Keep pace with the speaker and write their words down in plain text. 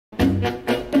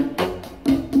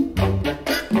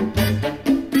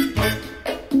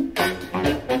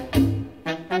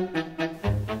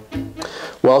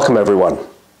Welcome everyone.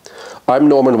 I'm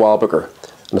Norman Wildberger,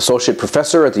 an associate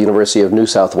professor at the University of New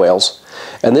South Wales,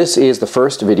 and this is the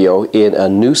first video in a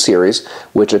new series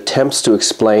which attempts to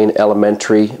explain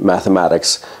elementary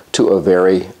mathematics to a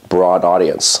very broad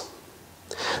audience.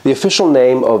 The official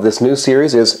name of this new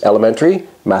series is Elementary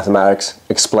Mathematics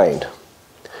Explained.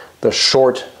 The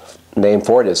short name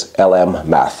for it is LM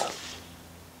Math.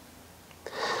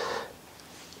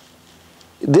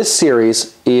 This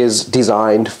series is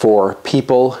designed for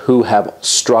people who have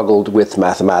struggled with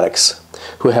mathematics,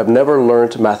 who have never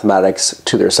learned mathematics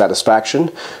to their satisfaction,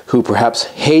 who perhaps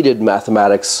hated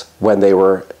mathematics when they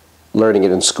were learning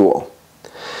it in school.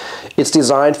 It's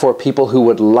designed for people who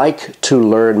would like to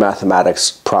learn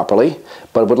mathematics properly,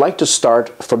 but would like to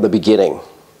start from the beginning,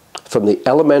 from the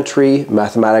elementary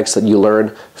mathematics that you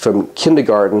learn from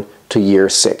kindergarten to year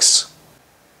 6.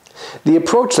 The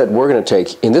approach that we're going to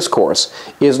take in this course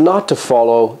is not to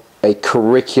follow a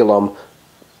curriculum,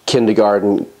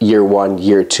 kindergarten, year 1,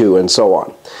 year 2, and so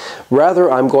on. Rather,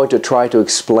 I'm going to try to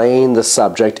explain the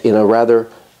subject in a rather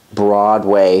broad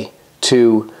way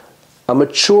to a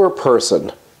mature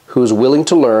person who's willing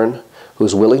to learn,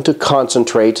 who's willing to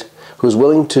concentrate, who's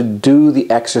willing to do the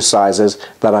exercises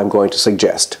that I'm going to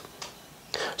suggest.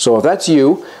 So if that's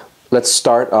you, let's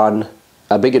start on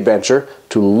a big adventure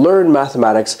to learn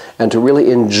mathematics and to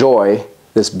really enjoy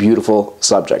this beautiful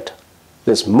subject,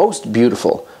 this most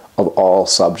beautiful of all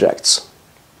subjects.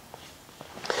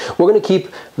 We're going to keep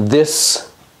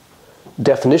this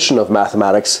definition of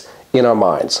mathematics in our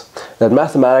minds, that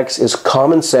mathematics is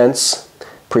common sense,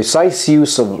 precise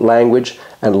use of language,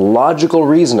 and logical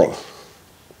reasoning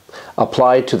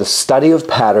applied to the study of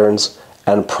patterns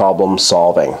and problem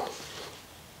solving.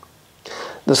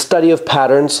 The study of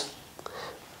patterns,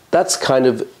 that's kind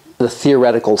of the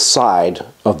theoretical side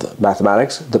of the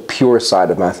mathematics, the pure side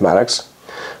of mathematics.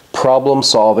 Problem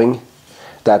solving,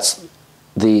 that's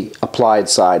the applied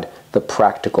side, the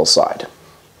practical side.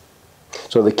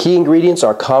 So the key ingredients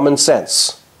are common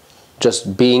sense,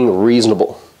 just being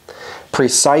reasonable.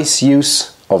 Precise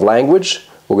use of language,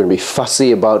 we're going to be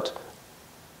fussy about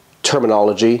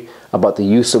terminology, about the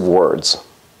use of words.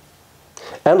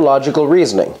 And logical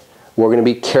reasoning, we're going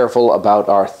to be careful about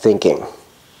our thinking.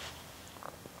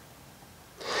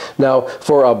 Now,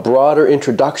 for a broader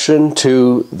introduction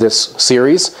to this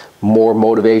series, more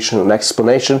motivation and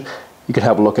explanation, you can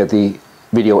have a look at the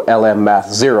video LM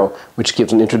Math 0, which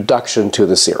gives an introduction to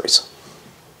the series.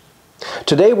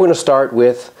 Today we're going to start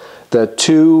with the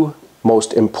two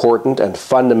most important and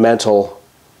fundamental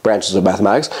branches of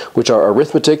mathematics, which are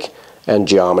arithmetic and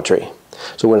geometry.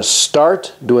 So we're going to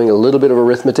start doing a little bit of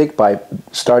arithmetic by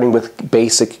starting with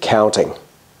basic counting.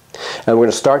 And we're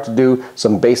going to start to do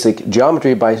some basic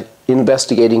geometry by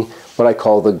investigating what I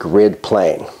call the grid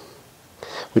plane,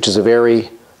 which is a very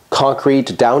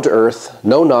concrete, down-to-earth,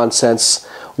 no-nonsense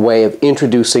way of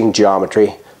introducing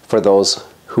geometry for those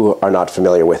who are not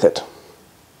familiar with it.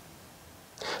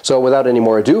 So without any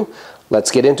more ado, let's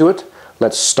get into it.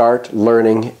 Let's start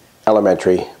learning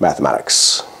elementary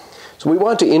mathematics. So we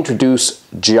want to introduce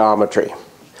geometry,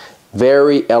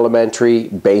 very elementary,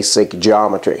 basic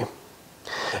geometry.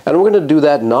 And we're going to do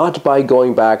that not by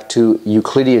going back to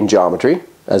Euclidean geometry,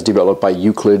 as developed by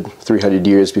Euclid 300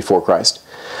 years before Christ,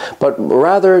 but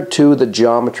rather to the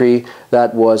geometry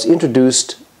that was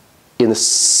introduced in the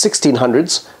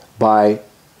 1600s by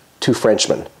two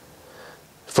Frenchmen,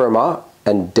 Fermat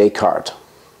and Descartes.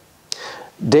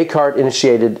 Descartes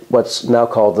initiated what's now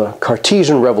called the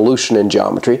Cartesian revolution in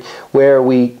geometry, where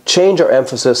we change our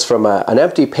emphasis from an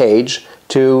empty page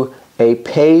to a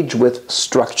page with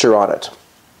structure on it.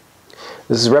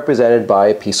 This is represented by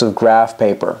a piece of graph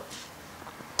paper,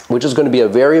 which is going to be a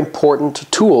very important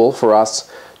tool for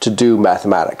us to do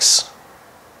mathematics.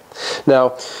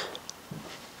 Now,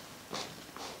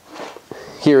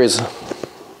 here is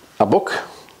a book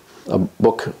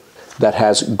that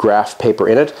has graph paper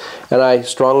in it, and I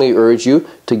strongly urge you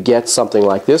to get something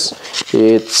like this.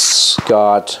 It's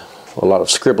got a lot of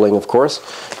scribbling, of course,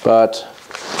 but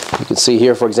you can see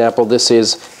here, for example, this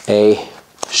is a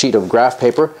sheet of graph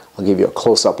paper. I'll give you a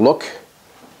close-up look.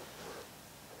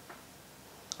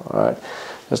 All right,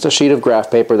 just a sheet of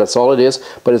graph paper, that's all it is,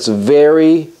 but it's a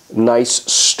very nice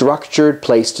structured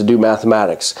place to do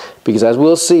mathematics, because as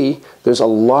we'll see, there's a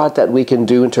lot that we can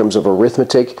do in terms of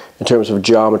arithmetic, in terms of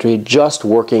geometry, just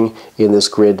working in this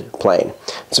grid plane.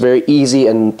 It's very easy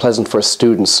and pleasant for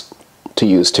students to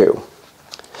use too.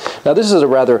 Now this is a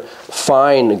rather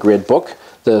fine grid book.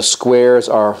 The squares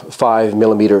are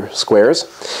 5mm squares.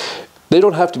 They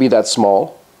don't have to be that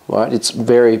small, right? It's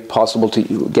very possible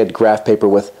to get graph paper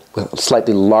with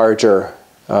slightly larger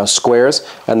squares,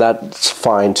 and that's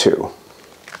fine too.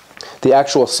 The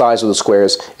actual size of the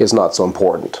squares is not so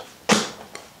important.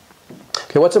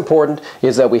 Okay, what's important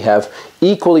is that we have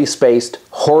equally spaced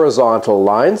horizontal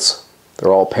lines.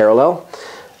 They're all parallel.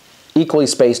 Equally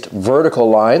spaced vertical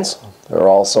lines. They're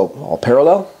also all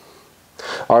parallel.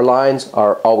 Our lines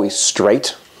are always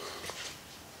straight.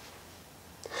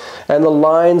 And the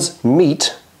lines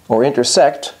meet or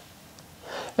intersect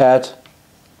at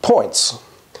points,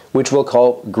 which we'll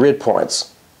call grid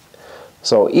points.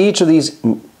 So each of these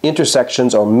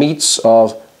intersections or meets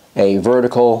of a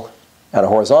vertical and a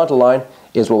horizontal line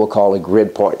is what we'll call a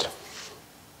grid point.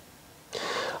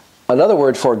 Another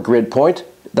word for a grid point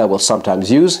that we'll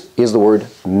sometimes use is the word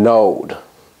node.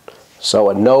 So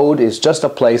a node is just a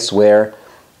place where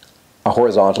a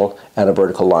horizontal and a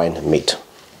vertical line meet.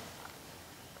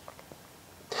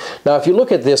 Now if you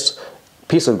look at this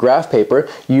piece of graph paper,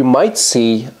 you might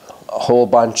see a whole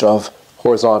bunch of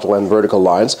horizontal and vertical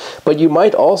lines, but you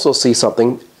might also see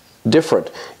something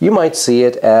different. You might see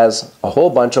it as a whole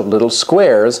bunch of little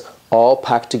squares all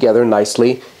packed together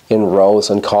nicely in rows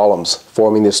and columns,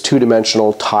 forming this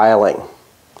two-dimensional tiling,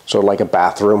 sort of like a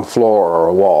bathroom floor or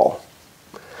a wall.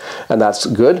 And that's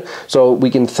good. So we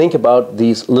can think about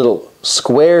these little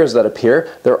squares that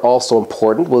appear. They're also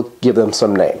important. We'll give them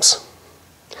some names.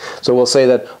 So we'll say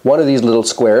that one of these little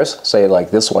squares, say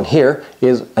like this one here,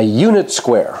 is a unit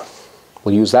square.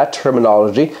 We'll use that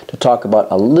terminology to talk about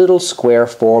a little square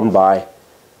formed by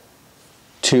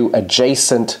two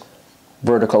adjacent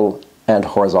vertical and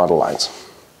horizontal lines.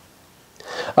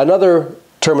 Another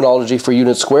terminology for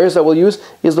unit squares that we'll use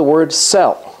is the word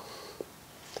cell.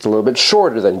 It's a little bit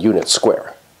shorter than unit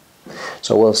square.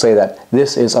 So we'll say that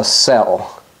this is a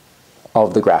cell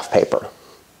of the graph paper.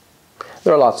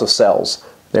 There are lots of cells.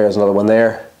 There's another one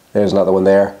there, there's another one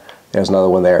there, there's another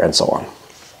one there, and so on.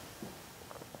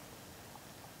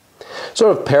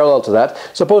 Sort of parallel to that,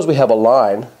 suppose we have a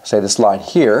line, say this line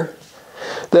here,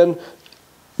 then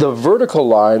the vertical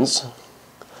lines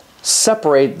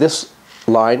separate this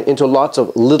line into lots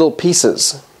of little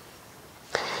pieces.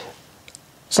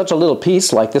 Such a little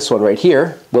piece, like this one right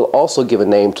here, will also give a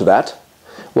name to that.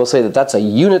 We'll say that that's a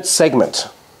unit segment.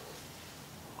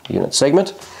 Unit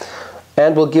segment.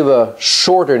 And we'll give a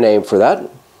shorter name for that.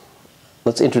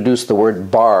 Let's introduce the word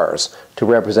bars to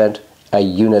represent a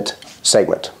unit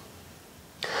segment.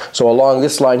 So along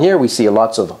this line here, we see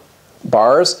lots of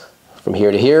bars from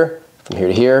here to here, from here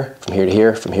to here, from here to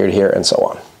here, from here to here, and so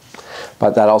on.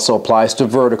 But that also applies to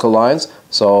vertical lines.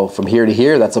 So from here to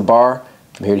here, that's a bar.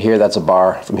 From here to here, that's a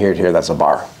bar. From here to here, that's a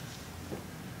bar.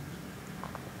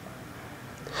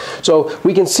 So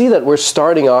we can see that we're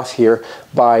starting off here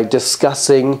by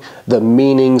discussing the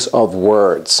meanings of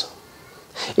words.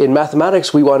 In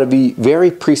mathematics, we want to be very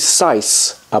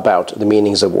precise about the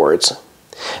meanings of words.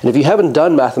 And if you haven't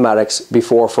done mathematics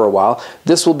before for a while,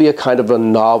 this will be a kind of a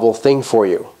novel thing for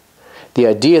you. The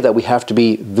idea that we have to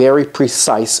be very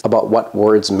precise about what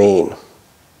words mean.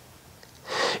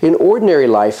 In ordinary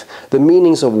life, the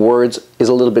meanings of words is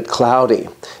a little bit cloudy.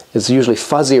 It's usually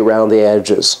fuzzy around the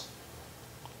edges.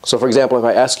 So for example, if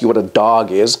I ask you what a dog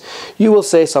is, you will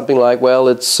say something like, well,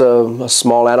 it's a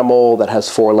small animal that has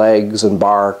 4 legs and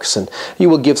barks, and you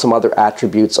will give some other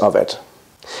attributes of it.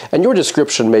 And your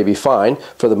description may be fine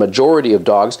for the majority of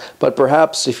dogs, but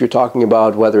perhaps if you're talking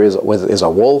about whether is a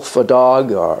wolf a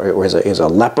dog or is a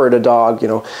leopard a dog,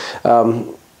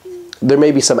 there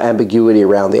may be some ambiguity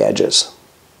around the edges.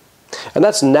 And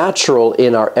that's natural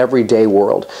in our everyday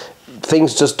world.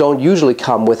 Things just don't usually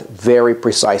come with very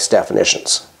precise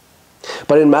definitions.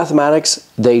 But in mathematics,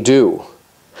 they do.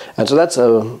 And so that's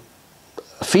a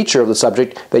feature of the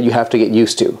subject that you have to get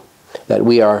used to, that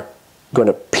we are going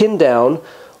to pin down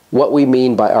what we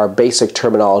mean by our basic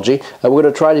terminology, and we're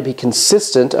going to try to be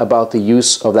consistent about the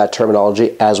use of that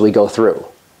terminology as we go through.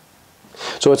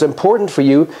 So it's important for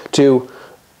you to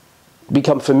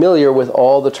become familiar with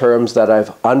all the terms that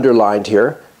I've underlined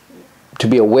here, to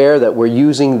be aware that we're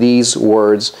using these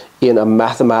words in a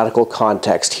mathematical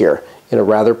context here, in a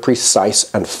rather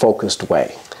precise and focused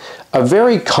way. A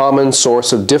very common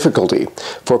source of difficulty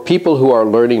for people who are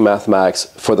learning mathematics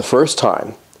for the first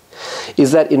time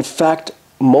is that in fact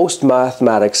most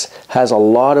mathematics has a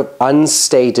lot of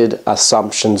unstated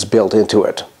assumptions built into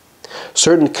it.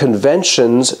 Certain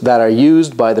conventions that are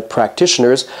used by the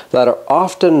practitioners that are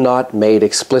often not made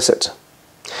explicit.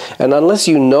 And unless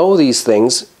you know these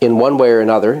things in one way or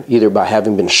another, either by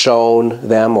having been shown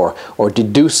them or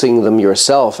deducing them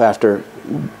yourself after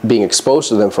being exposed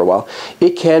to them for a while,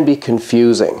 it can be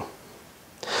confusing.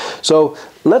 So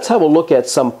let's have a look at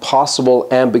some possible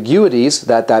ambiguities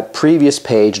that previous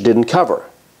page didn't cover.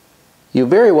 you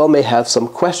very well may have some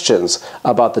questions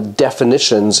about the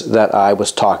definitions that I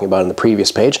was talking about in the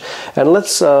previous page, and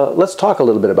let's talk a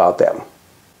little bit about them.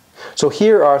 So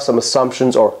here are some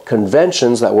assumptions or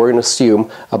conventions that we're going to assume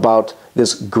about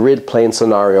this grid plane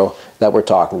scenario that we're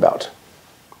talking about.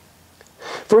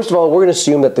 First of all, we're going to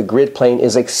assume that the grid plane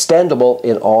is extendable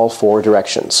in all four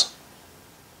directions.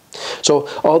 So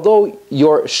although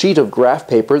your sheet of graph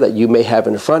paper that you may have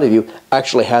in front of you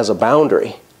actually has a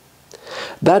boundary,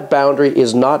 that boundary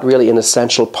is not really an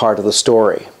essential part of the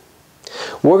story.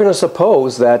 We're going to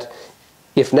suppose that,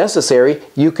 if necessary,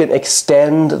 you can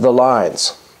extend the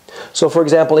lines. So for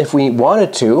example, if we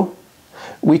wanted to,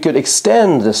 we could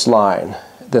extend this line,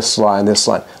 this line, this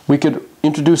line. We could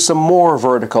introduce some more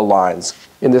vertical lines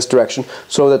in this direction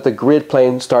so that the grid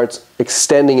plane starts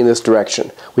extending in this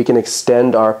direction. We can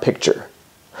extend our picture.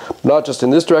 Not just in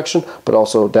this direction, but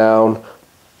also down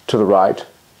to the right,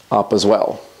 up as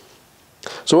well.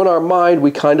 So in our mind,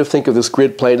 we kind of think of this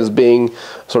grid plane as being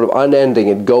sort of unending.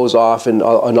 It goes off in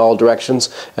all directions,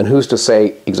 and who's to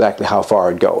say exactly how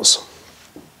far it goes?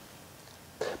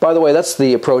 By the way, that's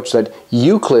the approach that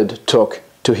Euclid took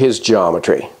to his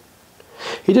geometry.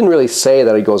 He didn't really say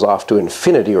that it goes off to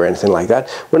infinity or anything like that.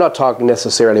 We're not talking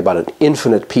necessarily about an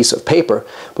infinite piece of paper,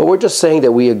 but we're just saying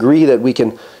that we agree that we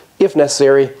can, if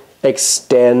necessary,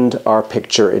 extend our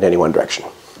picture in any one direction.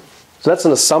 So that's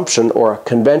an assumption or a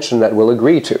convention that we'll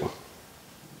agree to.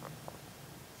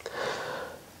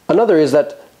 Another is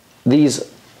that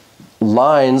these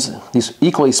lines, these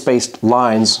equally spaced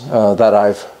lines that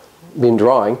I've been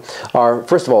drawing are,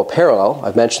 first of all, parallel.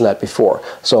 I've mentioned that before.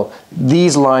 So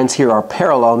these lines here are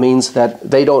parallel, means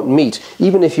that they don't meet,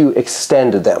 even if you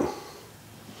extended them.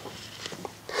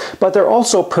 But they're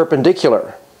also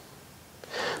perpendicular.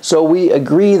 So we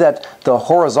agree that the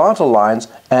horizontal lines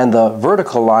and the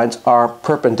vertical lines are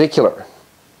perpendicular.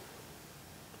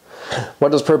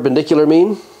 What does perpendicular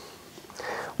mean?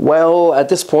 Well, at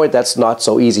this point, that's not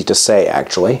so easy to say,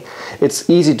 actually. It's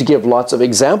easy to give lots of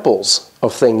examples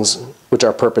of things which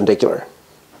are perpendicular.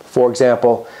 For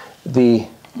example, the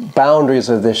boundaries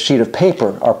of this sheet of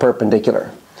paper are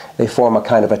perpendicular. They form a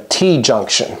kind of a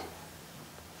T-junction.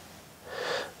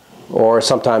 Or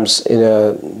sometimes in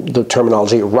the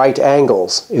terminology, right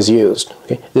angles is used.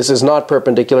 Okay? This is not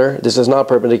perpendicular, this is not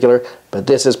perpendicular, but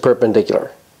this is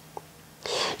perpendicular.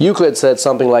 Euclid said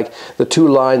something like, the two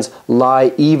lines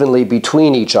lie evenly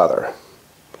between each other.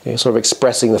 Okay? Sort of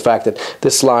expressing the fact that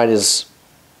this line is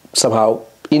somehow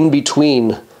in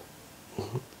between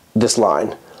this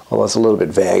line, although it's a little bit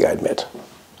vague, I admit.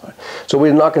 So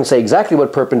we're not going to say exactly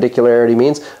what perpendicularity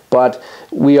means, but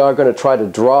we are going to try to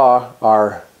draw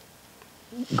our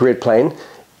grid plane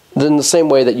in the same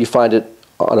way that you find it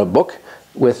on a book,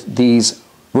 with these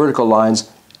vertical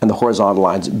lines and the horizontal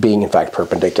lines being in fact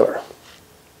perpendicular.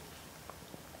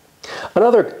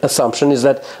 Another assumption is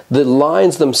that the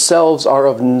lines themselves are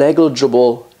of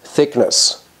negligible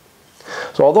thickness.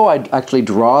 So although I actually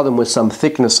draw them with some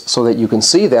thickness so that you can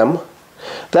see them,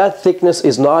 that thickness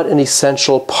is not an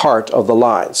essential part of the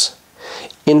lines.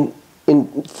 In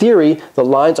theory, the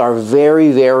lines are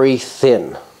very, very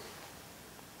thin.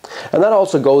 And that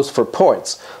also goes for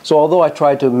points. So although I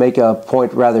tried to make a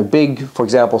point rather big, for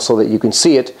example, so that you can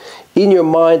see it, in your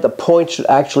mind the point should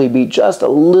actually be just a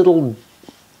little,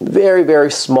 very,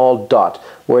 very small dot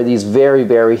where these very,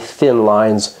 very thin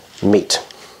lines meet.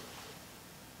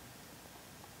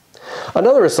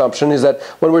 Another assumption is that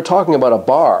when we're talking about a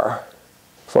bar,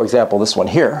 for example this one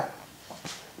here,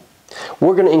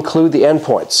 we're going to include the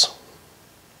endpoints.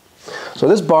 So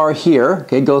this bar here,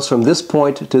 okay, goes from this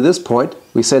point to this point.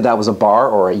 We said that was a bar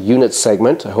or a unit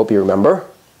segment, I hope you remember.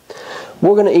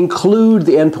 We're going to include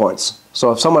the endpoints.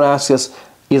 So if someone asks us,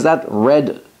 is that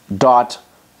red dot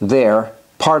there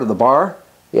part of the bar?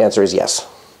 The answer is yes.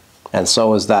 And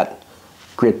so is that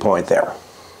grid point there.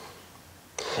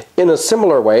 In a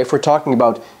similar way, if we're talking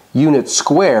about unit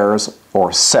squares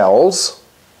or cells,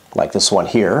 like this one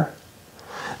here,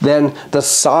 then the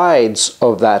sides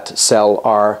of that cell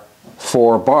are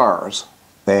 4 bars.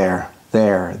 There,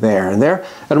 there, there, and there.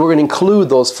 And we're going to include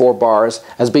those 4 bars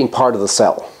as being part of the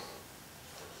cell.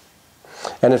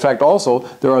 And in fact also,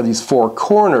 there are these 4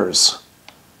 corners.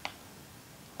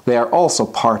 They are also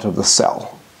part of the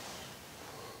cell.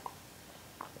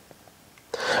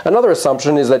 Another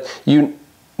assumption is that you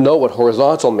know what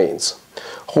horizontal means.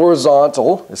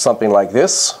 Horizontal is something like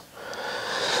this.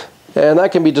 And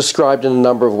that can be described in a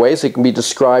number of ways. It can be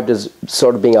described as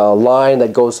sort of being a line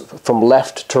that goes from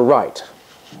left to right.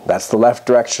 That's the left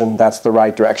direction, that's the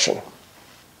right direction.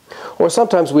 Or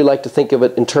sometimes we like to think of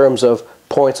it in terms of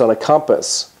points on a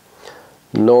compass.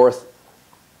 North,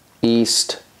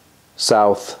 east,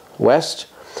 south, west.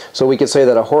 So we could say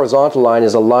that a horizontal line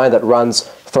is a line that runs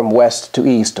from west to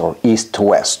east or east to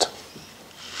west.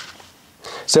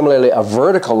 Similarly, a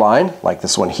vertical line, like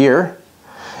this one here,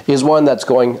 is one that's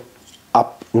going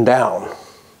up and down.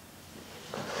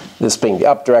 This being the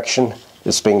up direction,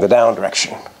 this being the down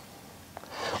direction.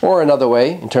 Or another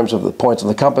way, in terms of the points of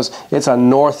the compass, it's a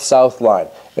north-south line.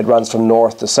 It runs from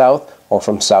north to south or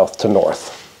from south to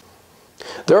north.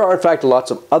 There are, in fact,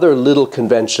 lots of other little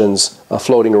conventions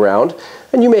floating around,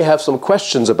 and you may have some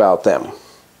questions about them.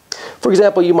 For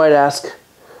example, you might ask,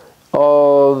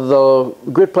 the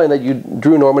grid plane that you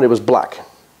drew, Norman, it was black.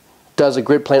 Does a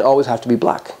grid plane always have to be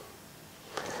black?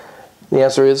 The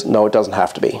answer is no, it doesn't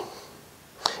have to be.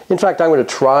 In fact, I'm going to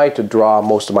try to draw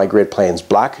most of my grid planes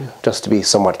black, just to be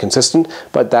somewhat consistent,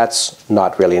 but that's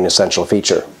not really an essential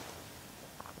feature.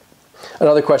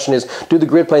 Another question is, do the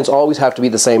grid planes always have to be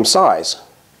the same size?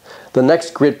 The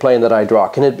next grid plane that I draw,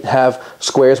 can it have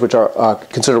squares which are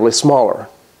considerably smaller?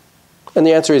 And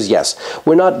the answer is yes.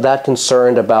 We're not that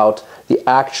concerned about the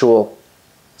actual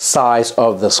size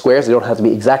of the squares. They don't have to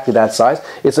be exactly that size.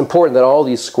 It's important that all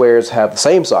these squares have the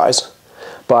same size,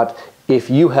 but if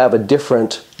you have a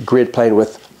different grid plane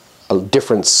with a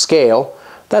different scale,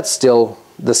 that's still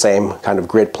the same kind of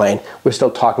grid plane. We're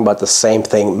still talking about the same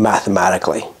thing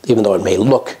mathematically, even though it may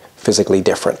look physically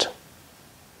different.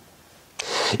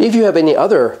 If you have any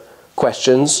other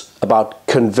questions about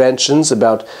conventions,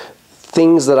 about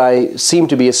things that I seem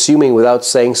to be assuming without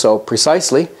saying so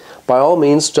precisely, by all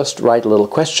means just write a little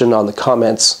question on the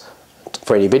comments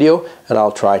for any video and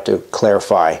I'll try to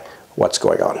clarify what's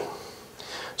going on.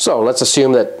 So let's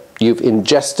assume that you've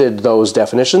ingested those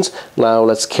definitions. Now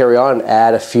let's carry on and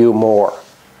add a few more.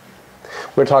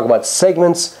 We're going to talk about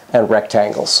segments and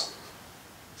rectangles.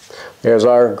 There's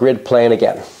our grid plane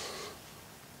again.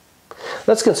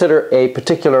 Let's consider a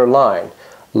particular line.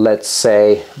 Let's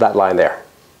say that line there.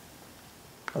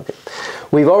 Okay.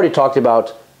 We've already talked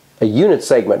about a unit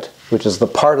segment, which is the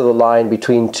part of the line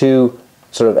between two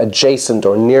sort of adjacent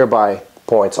or nearby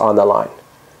points on the line.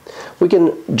 We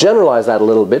can generalize that a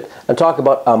little bit and talk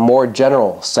about a more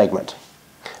general segment.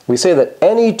 We say that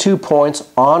any 2 points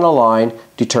on a line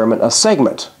determine a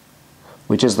segment,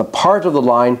 which is the part of the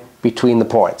line between the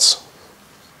points.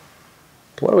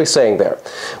 What are we saying there?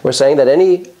 We're saying that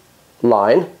any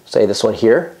line, say this one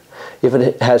here, if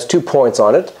it has 2 points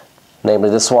on it, namely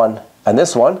this one and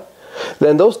this one,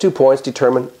 then those 2 points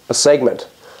determine a segment.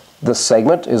 The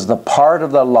segment is the part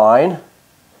of the line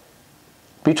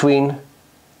between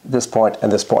this point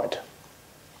and this point.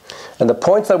 And the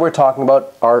points that we're talking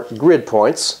about are grid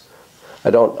points. I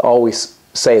don't always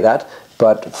say that,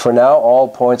 but for now all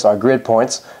points are grid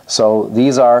points. So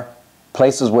these are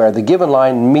places where the given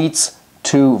line meets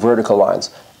 2 vertical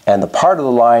lines, and the part of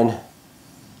the line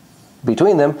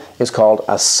between them is called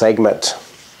a segment.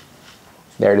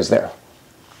 There it is there.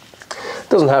 It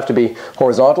doesn't have to be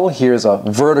horizontal. Here's a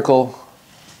vertical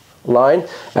line,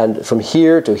 and from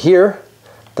here to here,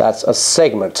 that's a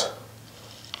segment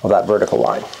of that vertical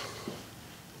line.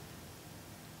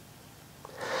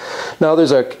 Now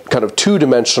there's a kind of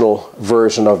 2-dimensional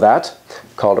version of that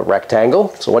called a rectangle.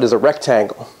 So what is a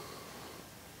rectangle?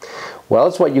 Well,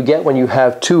 it's what you get when you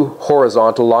have 2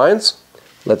 horizontal lines,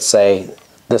 let's say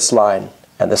this line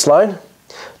and this line,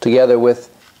 together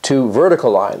with 2 vertical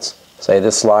lines, say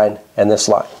this line and this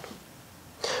line.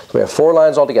 So we have 4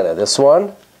 lines altogether, this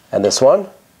one and this one,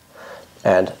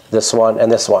 and this one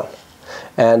and this one.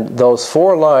 And those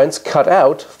 4 lines cut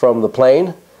out from the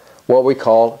plane what we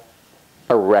call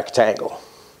a rectangle.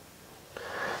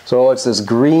 So it's this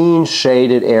green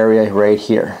shaded area right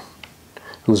here,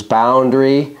 whose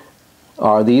boundary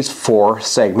are these 4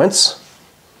 segments.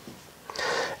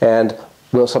 And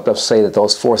we'll sometimes say that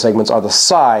those 4 segments are the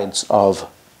sides of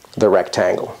the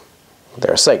rectangle.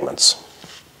 They're segments.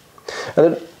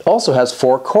 And it also has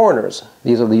 4 corners.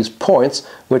 These are these points,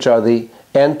 which are the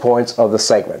endpoints of the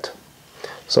segment.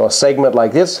 So a segment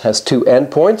like this has 2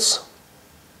 endpoints.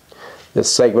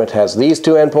 This segment has these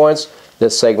 2 endpoints.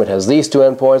 This segment has these 2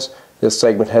 endpoints. This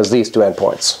segment has these 2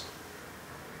 endpoints.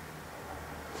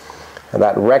 And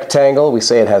that rectangle, we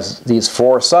say it has these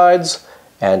 4 sides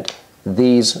and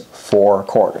these 4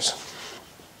 corners.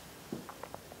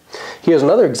 Here's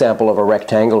another example of a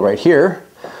rectangle right here,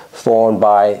 formed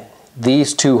by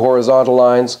these 2 horizontal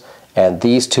lines and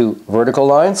these 2 vertical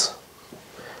lines.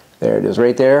 There it is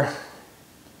right there.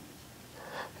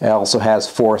 It also has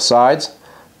 4 sides,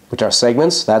 which are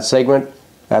segments. That segment,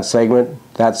 that segment,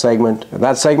 that segment, and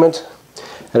that segment.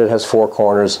 And it has 4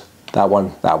 corners, that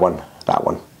one, that one, that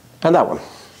one, and that one.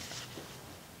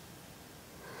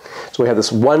 So we have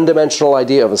this one-dimensional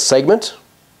idea of a segment,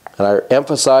 And I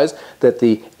emphasize that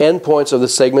the endpoints of the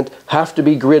segment have to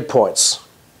be grid points.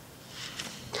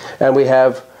 And we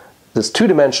have this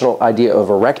two-dimensional idea of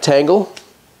a rectangle,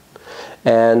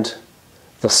 and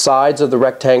the sides of the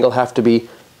rectangle have to be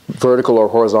vertical or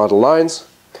horizontal lines,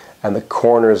 and the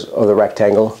corners of the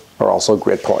rectangle are also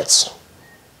grid points.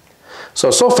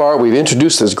 So far we've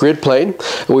introduced this grid plane,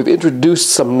 and we've introduced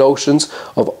some notions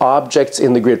of objects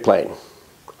in the grid plane.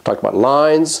 We've talked about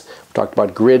lines, we've talked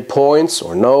about grid points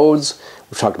or nodes,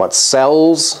 we've talked about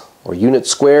cells or unit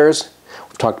squares,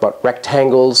 we've talked about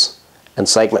rectangles and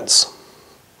segments.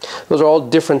 Those are all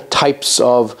different types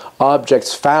of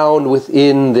objects found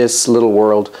within this little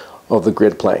world of the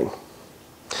grid plane.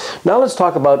 Now let's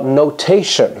talk about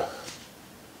notation.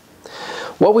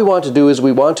 What we want to do is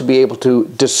we want to be able to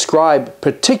describe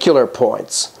particular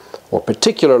points or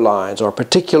particular lines or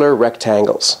particular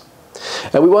rectangles.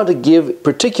 And we want to give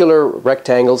particular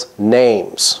rectangles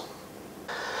names.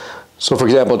 So for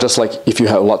example, just like if you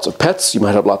have lots of pets, you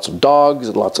might have lots of dogs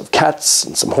and lots of cats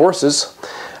and some horses.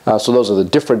 So those are the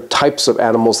different types of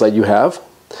animals that you have.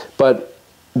 But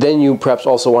then you perhaps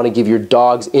also want to give your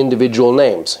dogs individual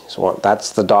names. So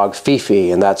that's the dog Fifi,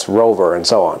 and that's Rover, and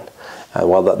so on.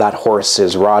 Well, that horse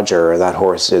is Roger, and that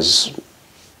horse is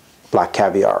Black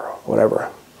Caviar,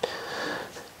 whatever.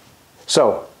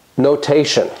 So,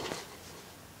 notation.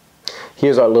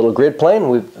 Here's our little grid plane.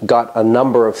 We've got a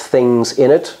number of things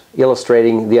in it,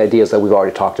 illustrating the ideas that we've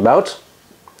already talked about.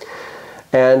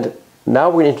 And now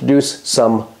we're going to introduce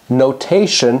some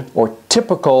notation or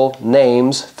typical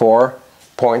names for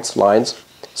points, lines,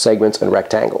 segments, and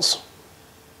rectangles.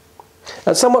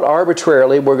 And somewhat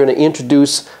arbitrarily, we're going to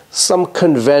introduce some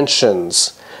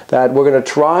conventions that we're going to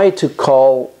try to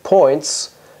call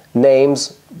points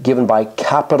names given by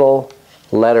capital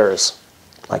letters,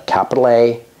 like capital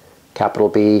A, capital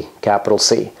B, capital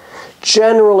C,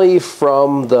 generally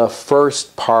from the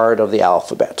first part of the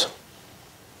alphabet.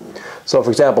 So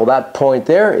for example, that point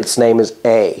there, its name is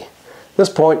A. This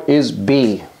point is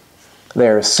B.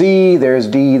 There's C, there's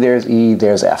D, there's E,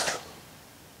 there's F.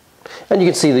 And you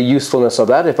can see the usefulness of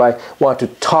that. If I want to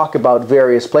talk about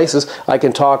various places, I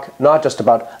can talk not just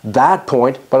about that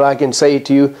point, but I can say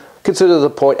to you, consider the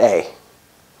point A.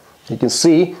 You can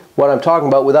see what I'm talking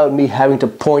about without me having to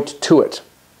point to it.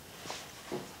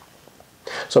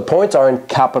 So points are in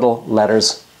capital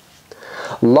letters.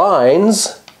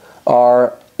 Lines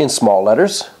are in small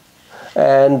letters,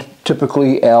 and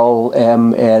typically L,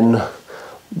 M, N,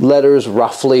 letters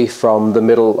roughly from the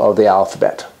middle of the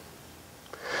alphabet.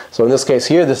 So in this case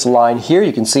here, this line here,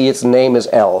 you can see its name is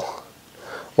L,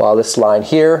 while this line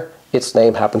here, its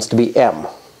name happens to be M.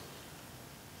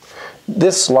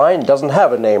 This line doesn't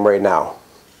have a name right now.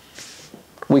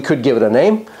 We could give it a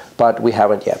name, but we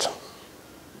haven't yet.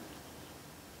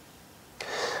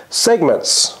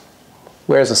 Segments.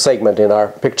 Where's a segment in our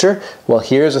picture? Well,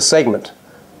 here's a segment.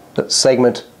 The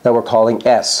segment that we're calling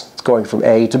S. It's going from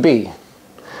A to B.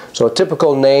 So a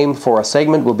typical name for a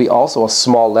segment would be also a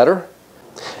small letter.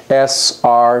 S,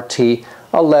 R, T,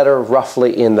 a letter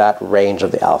roughly in that range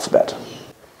of the alphabet.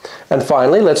 And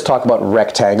finally, let's talk about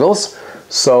rectangles.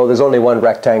 So there's only one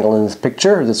rectangle in this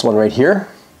picture, this one right here.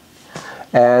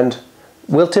 And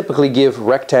we'll typically give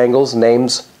rectangles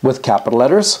names with capital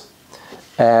letters,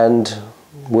 and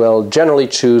we'll generally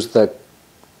choose the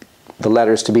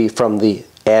letters to be from the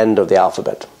end of the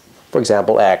alphabet. For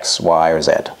example, X, Y, or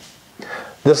Z.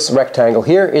 This rectangle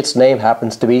here, its name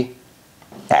happens to be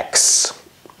X.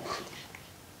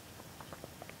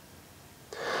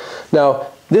 Now,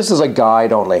 this is a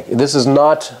guide only. This is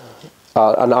not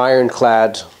an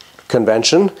ironclad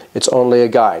convention. It's only a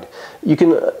guide. You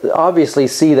can obviously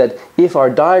see that if our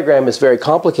diagram is very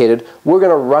complicated, we're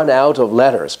going to run out of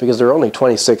letters because there are only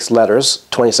 26 letters,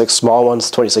 26 small ones,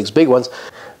 26 big ones.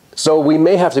 So we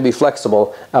may have to be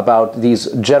flexible about these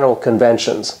general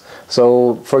conventions.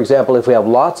 So, for example, if we have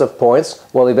lots of points,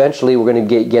 well, eventually we're going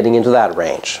to be getting into that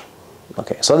range.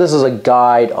 Okay, so this is a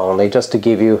guide only, just to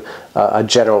give you a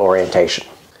general orientation.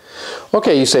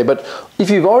 Okay, you say, but if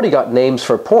you've already got names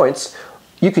for points,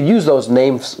 you could use those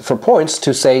names for points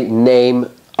to, say,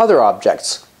 name other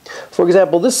objects. For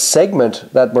example, this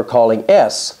segment that we're calling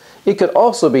S, it could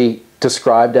also be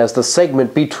described as the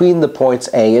segment between the points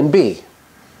A and B.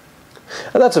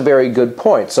 And that's a very good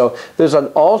point. So there's an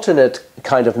alternate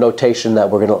kind of notation that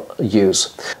we're going to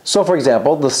use. So for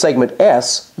example, the segment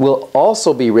S will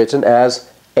also be written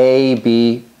as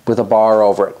AB with a bar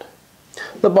over it.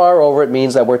 The bar over it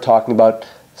means that we're talking about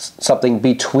something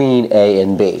between A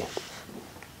and B.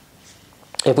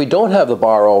 If we don't have the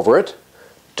bar over it,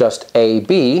 just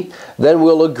AB, then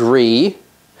we'll agree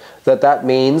that that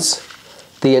means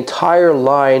the entire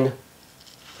line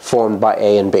formed by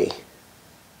A and B.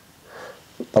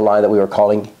 The line that we were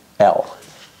calling L.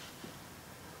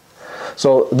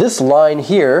 So this line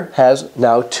here has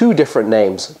now two different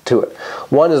names to it.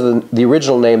 One is the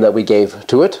original name that we gave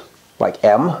to it, like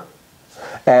M,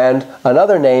 and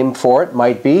another name for it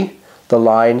might be the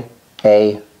line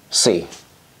AC.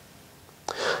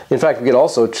 In fact, we could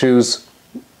also choose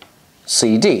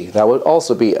CD. That would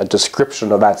also be a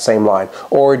description of that same line,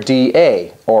 or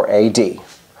DA or AD.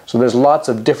 So there's lots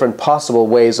of different possible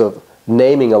ways of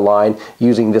naming a line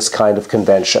using this kind of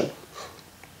convention.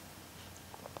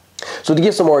 So to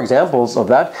give some more examples of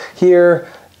that, here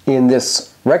in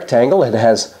this rectangle it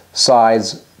has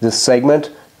sides, this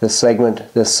segment, this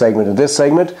segment, this segment, and this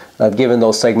segment. I've given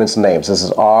those segments names. This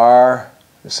is R,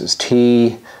 this is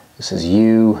T, this is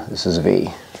U, this is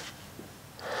V.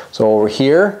 So over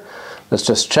here, let's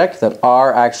just check that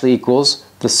R actually equals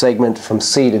the segment from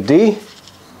C to D.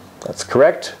 That's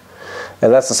correct.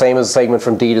 And that's the same as the segment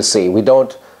from D to C. We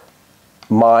don't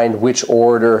mind which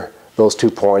order those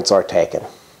 2 points are taken.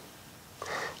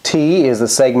 T is the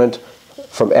segment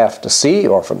from F to C,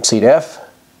 or from C to F.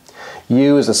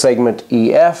 U is the segment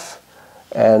EF,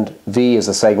 and V is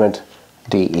the segment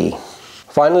DE.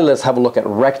 Finally, let's have a look at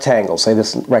rectangles. Say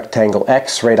this rectangle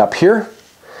X right up here.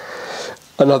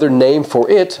 Another name for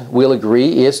it, we'll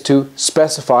agree, is to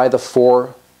specify the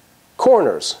 4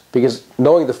 corners, because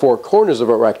knowing the 4 corners of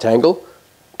a rectangle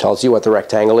tells you what the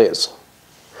rectangle is.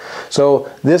 So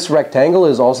this rectangle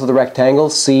is also the rectangle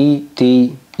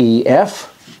CDEF,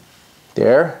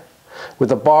 there,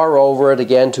 with a bar over it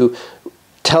again to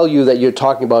tell you that you're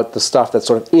talking about the stuff that's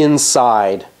sort of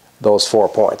inside those 4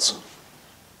 points.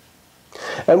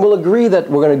 And we'll agree that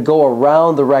we're going to go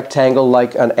around the rectangle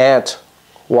like an ant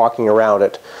walking around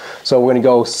it. So we're going to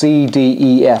go C, D,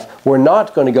 E, F. We're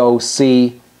not going to go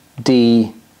C,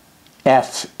 D,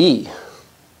 F, E.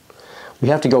 We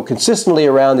have to go consistently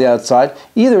around the outside,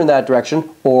 either in that direction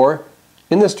or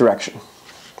in this direction.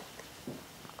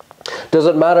 Does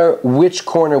it matter which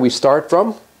corner we start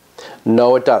from?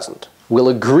 No, it doesn't. We'll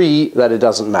agree that it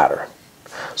doesn't matter.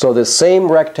 So this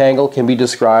same rectangle can be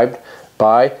described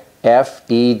by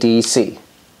FEDC.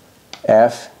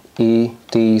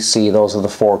 FEDC, those are the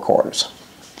 4 corners.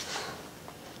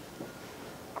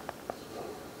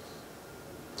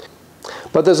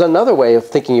 But there's another way of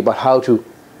thinking about how to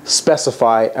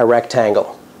specify a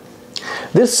rectangle.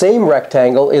 This same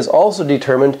rectangle is also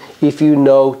determined if you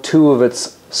know 2 of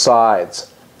its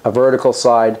sides, a vertical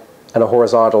side and a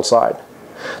horizontal side.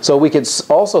 So we could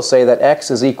also say that X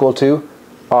is equal to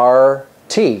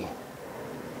RT.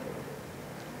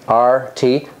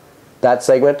 RT, that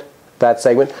segment,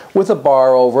 with a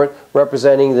bar over it,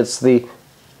 representing that's the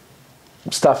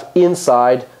stuff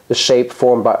inside the shape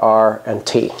formed by R and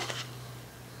T.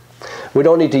 We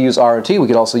don't need to use R and T, we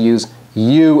could also use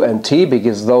U and T,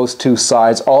 because those 2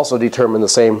 sides also determine the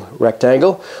same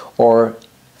rectangle, or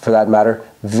for that matter,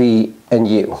 V and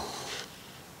U.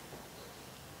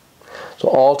 So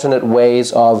alternate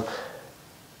ways of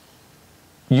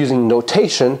using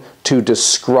notation to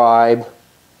describe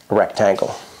a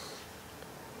rectangle.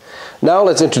 Now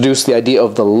let's introduce the idea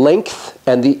of the length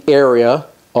and the area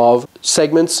of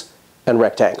segments and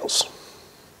rectangles.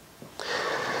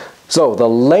 So the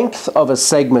length of a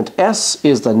segment S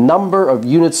is the number of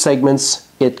unit segments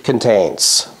it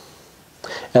contains.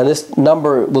 And this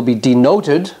number will be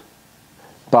denoted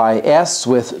by S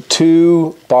with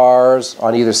 2 bars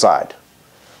on either side.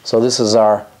 So this is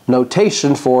our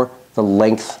notation for the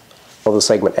length of the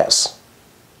segment S.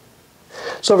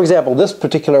 So for example, this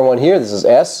particular one here, this is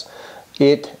S,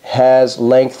 it has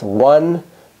length 1,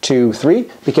 2, 3,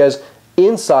 because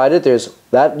inside it there's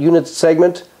that unit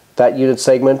segment, that unit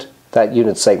segment, that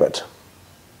unit segment.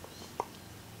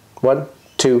 1,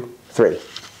 2, 3.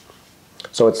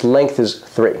 So its length is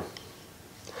 3.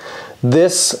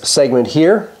 This segment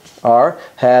here, R,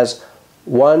 has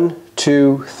 1,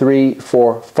 2, 3,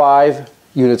 4, 5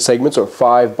 unit segments, or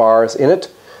 5 bars in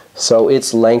it. So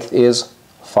its length is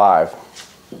 5.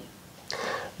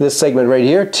 This segment right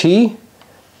here, T,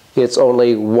 it's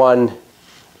only 1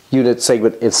 unit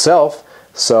segment itself,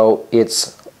 so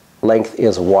its length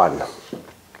is 1.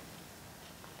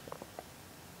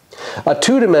 A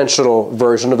 2-dimensional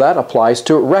version of that applies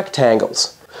to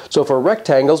rectangles. So for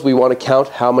rectangles, we want to count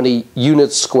how many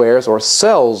unit squares or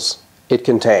cells it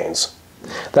contains.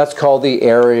 That's called the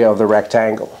area of the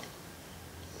rectangle.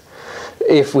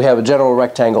 If we have a general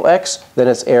rectangle X, then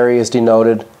its area is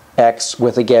denoted X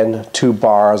with, again, 2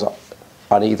 bars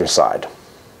on either side.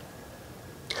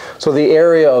 So the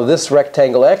area of this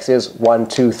rectangle X is 1,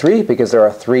 2, 3, because there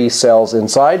are 3 cells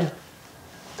inside.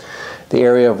 The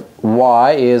area of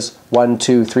y is 1,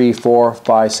 2, 3, 4,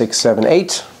 5, 6, 7,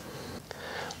 8.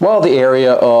 While the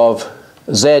area of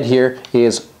z here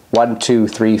is 1, 2,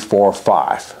 3, 4,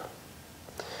 5.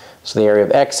 So the area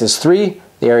of x is 3,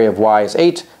 the area of y is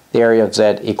 8, the area of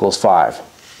z equals 5.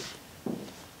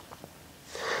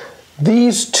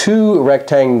 These two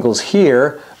rectangles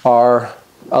here are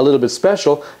a little bit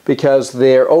special because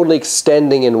they're only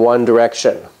extending in one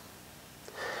direction.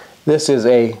 This is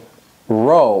a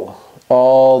row.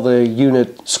 All the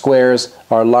unit squares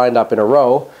are lined up in a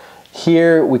row.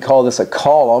 Here we call this a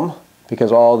column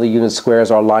because all the unit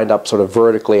squares are lined up sort of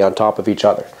vertically on top of each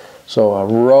other. So a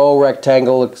row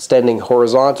rectangle extending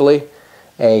horizontally,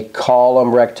 a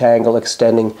column rectangle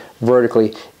extending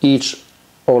vertically, each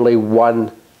only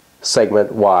one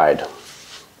segment wide.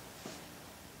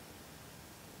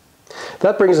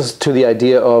 That brings us to the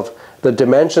idea of the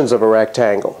dimensions of a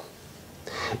rectangle.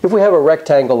 If we have a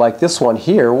rectangle like this one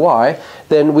here, y,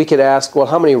 then we could ask, well,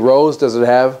 how many rows does it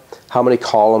have? How many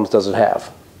columns does it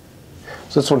have?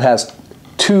 So this one has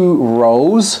 2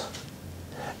 rows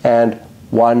and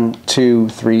 1, 2,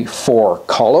 3, 4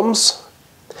 columns.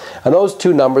 And those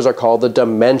two numbers are called the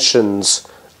dimensions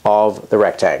of the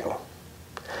rectangle.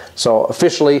 So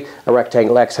officially, a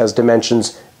rectangle X has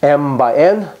dimensions m by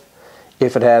n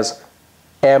if it has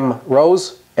m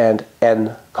rows and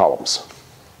n columns.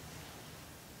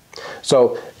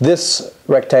 So this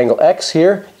rectangle X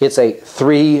here, it's a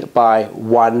 3 by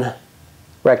 1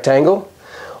 rectangle.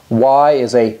 Y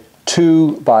is a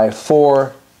 2 by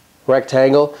 4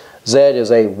 rectangle. Z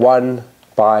is a 1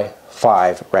 by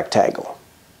 5 rectangle.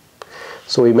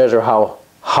 So we measure how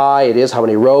high it is, how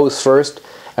many rows first,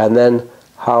 and then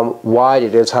how wide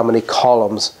it is, how many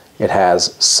columns it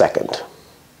has second.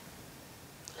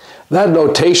 That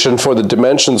notation for the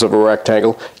dimensions of a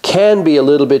rectangle can be a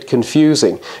little bit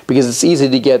confusing because it's easy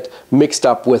to get mixed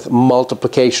up with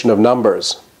multiplication of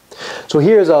numbers. So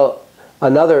here's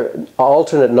another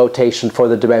alternate notation for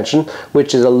the dimension,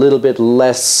 which is a little bit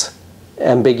less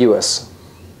ambiguous.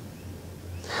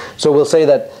 So we'll say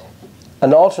that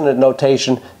an alternate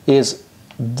notation is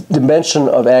dimension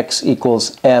of x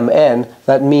equals mn.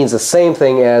 That means the same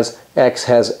thing as x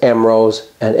has m rows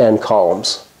and n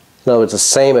columns. In other words, the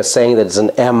same as saying that it's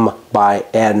an m by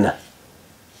n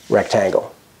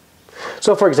rectangle.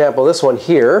 So for example, this one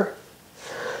here,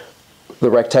 the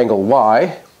rectangle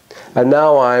y, and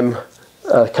now I'm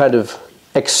kind of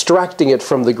extracting it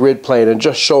from the grid plane and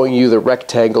just showing you the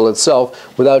rectangle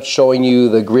itself without showing you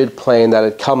the grid plane that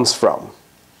it comes from.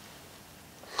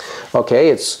 Okay,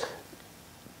 it's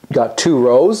got 2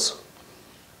 rows,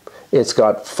 it's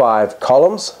got 5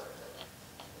 columns,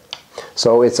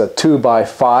 so it's a 2 by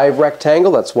 5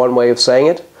 rectangle. That's one way of saying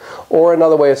it. Or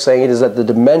another way of saying it is that the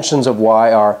dimensions of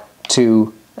y are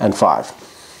 2 and 5.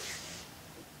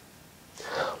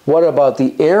 What about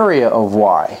the area of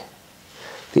y?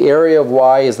 The area of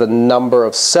y is the number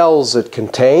of cells it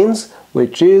contains,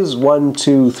 which is 1,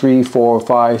 2, 3, 4,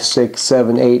 5, 6,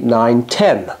 7, 8, 9,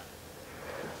 10.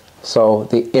 So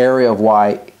the area of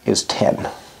y is 10.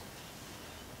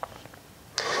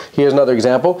 Here's another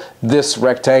example. This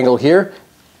rectangle here,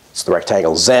 it's the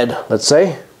rectangle Z, let's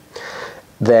say.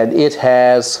 Then it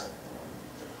has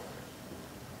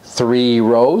 3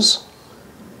 rows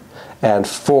and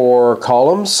 4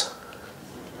 columns.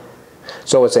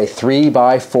 So it's a 3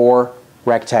 by 4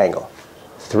 rectangle.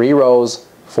 3 rows,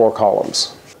 4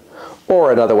 columns.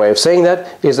 Or another way of saying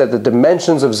that is that the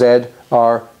dimensions of Z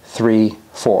are 3,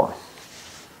 4.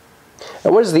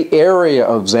 And what is the area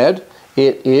of Z?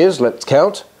 It is, let's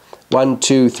count, 1,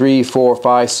 2, 3, 4,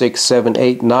 5, 6, 7,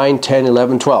 8, 9, 10,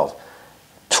 11, 12.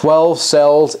 12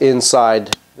 cells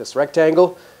inside this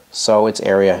rectangle, so its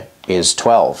area is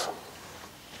 12.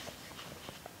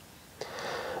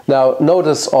 Now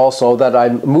notice also that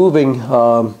I'm moving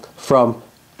from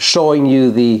showing you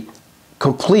the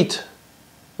complete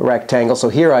rectangle. So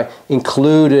here I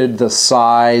included the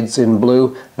sides in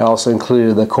blue. I also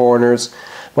included the corners.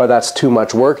 But that's too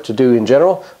much work to do in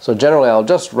general. So generally I'll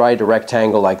just write a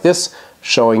rectangle like this,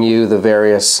 showing you the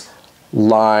various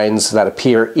lines that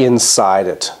appear inside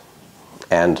it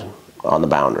and on the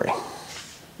boundary.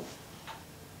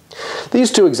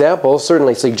 These two examples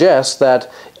certainly suggest that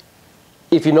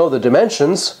if you know the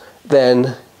dimensions,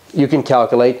 then you can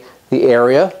calculate the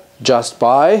area just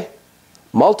by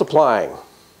multiplying.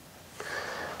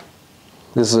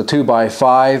 This is a 2 by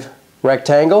 5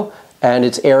 rectangle, and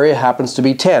its area happens to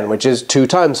be 10, which is 2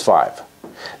 times 5.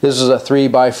 This is a 3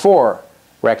 by 4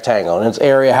 rectangle, and its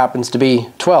area happens to be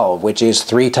 12, which is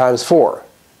 3 times 4.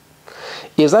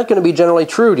 Is that going to be generally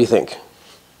true, do you think?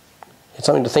 It's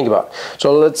something to think about.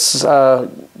 So let's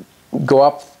go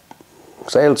up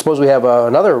suppose we have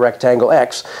another rectangle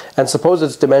X, and suppose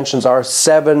its dimensions are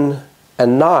 7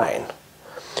 and 9.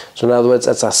 So in other words,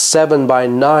 that's a 7 by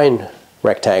 9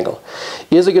 rectangle.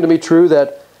 Is it going to be true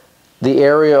that the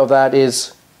area of that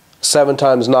is 7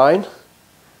 times 9,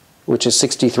 which is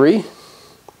 63?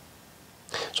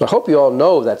 So I hope you all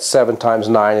know that 7 times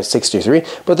 9 is 63,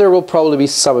 but there will probably be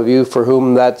some of you for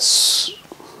whom that's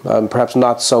perhaps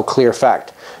not so clear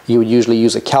fact. You would usually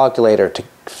use a calculator to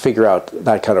figure out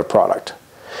that kind of product.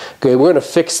 Okay, we're going to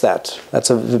fix that. That's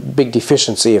a big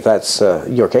deficiency if that's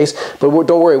your case. But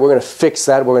don't worry, we're going to fix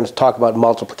that. We're going to talk about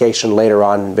multiplication later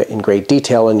on in great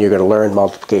detail, and you're going to learn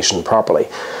multiplication properly.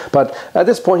 But at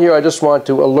this point here, I just want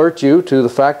to alert you to the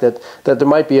fact that there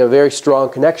might be a very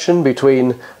strong connection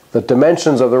between the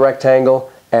dimensions of the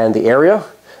rectangle and the area,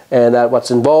 and that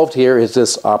what's involved here is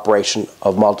this operation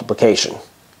of multiplication.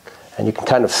 And you can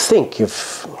kind of think,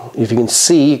 if you can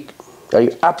see, are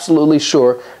you absolutely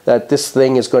sure that this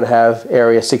thing is going to have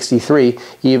area 63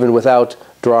 even without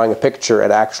drawing a picture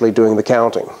and actually doing the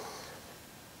counting?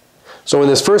 So in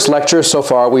this first lecture so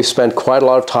far, we've spent quite a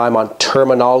lot of time on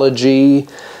terminology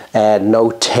and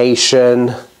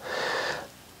notation.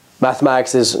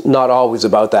 Mathematics is not always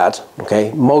about that,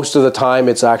 okay? Most of the time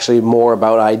it's actually more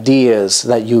about ideas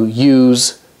that you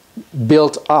use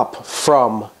built up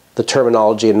from the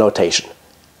terminology and notation.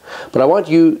 But I want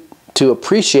you to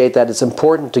appreciate that it's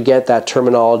important to get that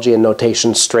terminology and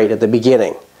notation straight at the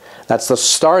beginning. That's the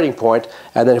starting point,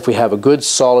 and then if we have a good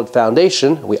solid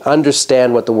foundation, we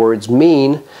understand what the words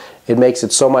mean, it makes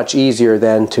it so much easier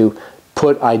then to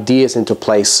put ideas into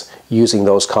place using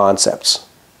those concepts.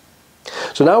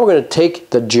 So now we're going to take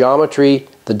the geometry,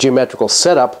 the geometrical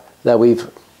setup that we've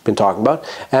been talking about,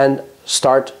 and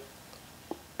start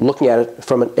looking at it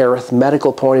from an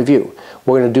arithmetical point of view.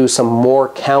 We're going to do some more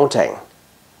counting.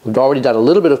 We've already done a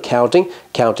little bit of counting,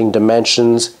 counting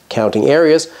dimensions, counting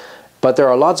areas, but there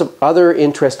are lots of other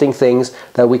interesting things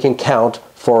that we can count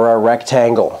for a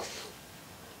rectangle.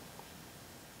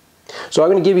 So I'm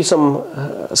going to give you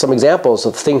some examples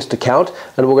of things to count,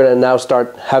 and we're going to now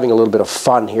start having a little bit of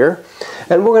fun here.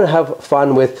 And we're going to have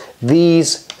fun with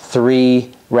these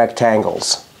 3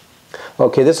 rectangles.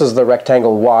 Okay, this is the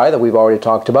rectangle Y that we've already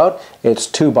talked about. It's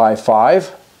 2 by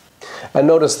 5. And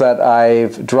notice that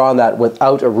I've drawn that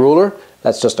without a ruler.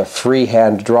 That's just a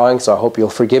freehand drawing, so I hope you'll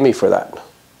forgive me for that.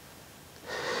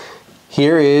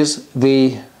 Here is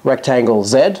the rectangle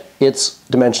Z. Its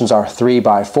dimensions are 3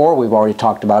 by 4. We've already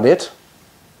talked about it.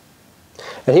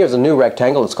 And here's a new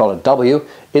rectangle. It's called a W.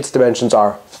 Its dimensions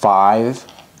are 5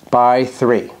 by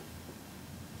 3.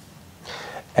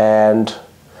 And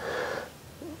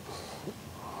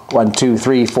 1, 2,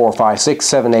 3, 4, 5, 6,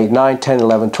 7, 8, 9, 10,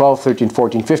 11, 12, 13,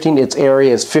 14, 15. Its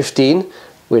area is 15,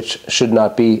 which should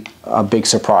not be a big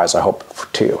surprise, I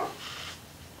hope, to you.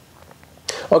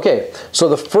 Okay, so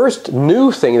the first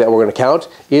new thing that we're going to count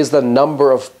is the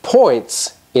number of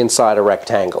points inside a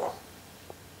rectangle.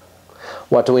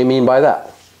 What do we mean by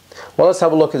that? Well, let's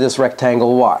have a look at this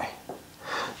rectangle Y.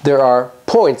 There are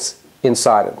points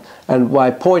inside it, and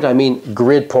by point I mean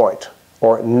grid point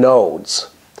or nodes.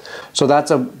 So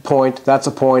that's a point, that's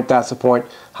a point, that's a point.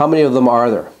 How many of them are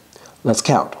there? Let's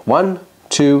count. 1,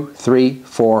 2, 3,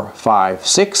 4, 5,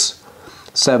 6,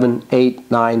 7,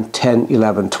 8, 9, 10,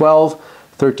 11, 12,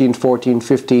 13, 14,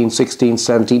 15, 16,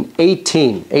 17,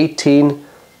 18. 18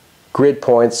 grid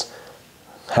points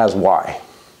has Y.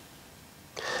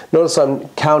 Notice I'm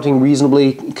counting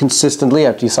reasonably consistently.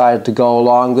 I've decided to go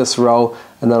along this row,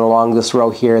 and then along this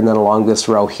row here, and then along this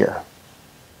row here.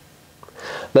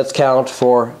 Let's count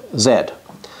for Z.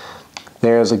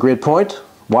 There's a grid point.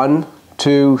 1,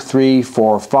 2, 3,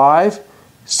 4, 5,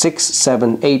 6,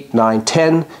 7, 8, 9,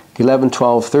 10, 11,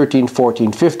 12, 13,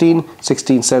 14, 15,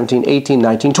 16, 17, 18,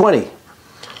 19, 20.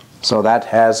 So that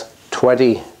has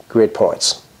 20 grid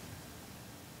points.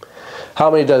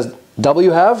 How many does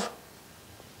W have?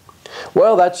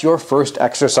 Well, that's your first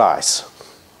exercise.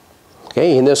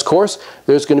 Okay, in this course,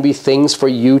 there's going to be things for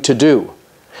you to do,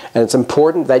 and it's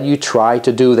important that you try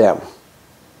to do them.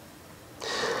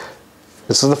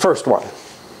 This is the first one.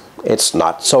 It's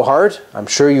not so hard. I'm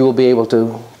sure you will be able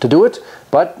to do it,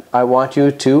 but I want you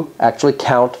to actually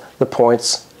count the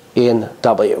points in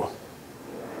W.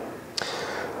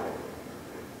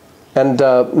 And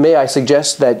may I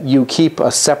suggest that you keep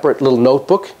a separate little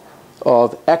notebook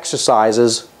of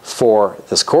exercises for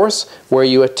this course where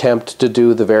you attempt to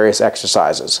do the various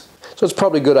exercises. So it's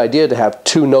probably a good idea to have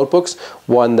 2 notebooks,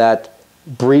 one that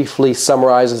briefly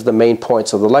summarizes the main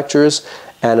points of the lectures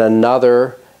and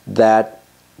another that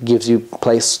gives you a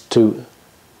place to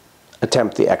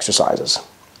attempt the exercises.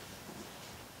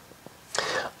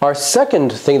 Our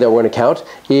second thing that we're going to count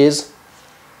is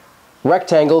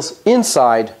rectangles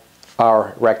inside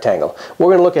our rectangle. We're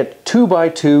going to look at 2 by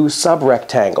 2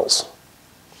 subrectangles.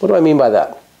 What do I mean by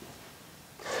that?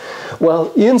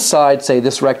 Well, inside, say,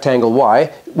 this rectangle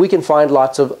Y, we can find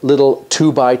lots of little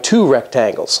 2 by 2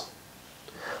 rectangles.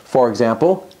 For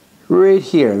example, right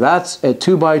here, that's a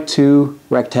 2 by 2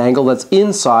 rectangle that's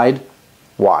inside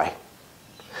Y.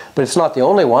 But it's not the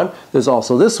only one. There's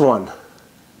also this one.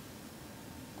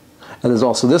 And there's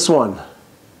also this one.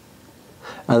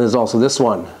 And there's also this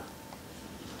one.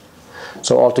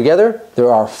 So altogether,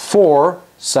 there are 4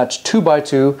 such 2 by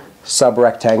 2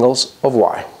 subrectangles of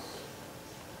Y.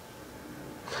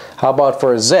 How about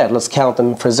for Z? Let's count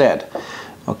them for Z.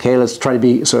 Okay, let's try to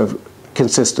be sort of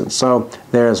consistent. So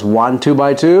there's one 2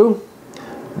 by 2.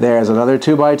 There's another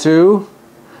 2 by 2.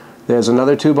 There's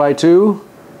another 2 by 2.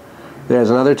 There's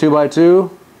another 2 by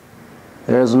 2.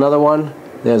 There's another one.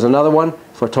 There's another one,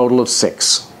 for a total of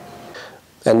 6.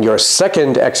 And your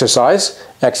second exercise,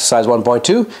 exercise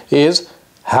 1.2, is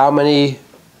how many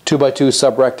 2 by 2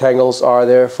 subrectangles are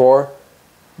there for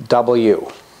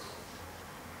W?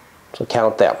 So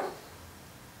count them.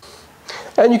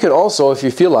 And you can also, if you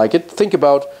feel like it, think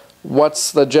about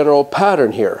what's the general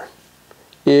pattern here.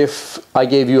 If I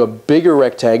gave you a bigger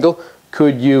rectangle,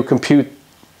 could you compute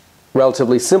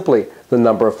relatively simply the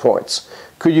number of points?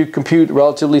 Could you compute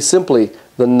relatively simply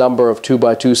the number of 2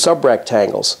 by 2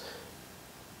 subrectangles?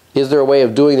 Is there a way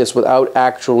of doing this without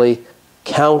actually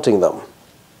counting them?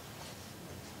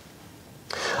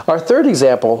 Our third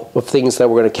example of things that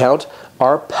we're going to count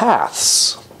are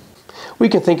paths. We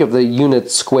can think of the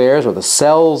unit squares or the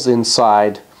cells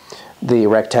inside the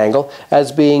rectangle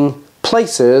as being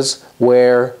places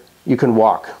where you can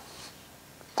walk.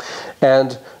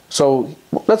 And so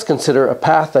let's consider a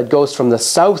path that goes from the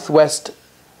southwest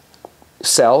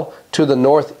cell to the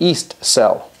northeast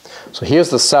cell. So here's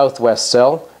the southwest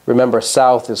cell. Remember,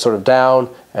 south is sort of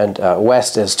down and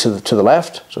west is to the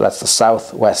left. So that's the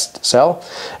southwest cell.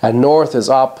 And north is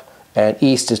up and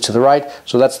east is to the right.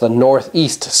 So that's the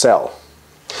northeast cell.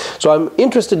 So I'm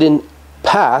interested in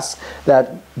paths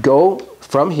that go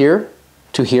from here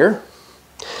to here,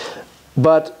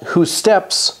 but whose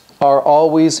steps are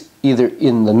always either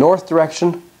in the north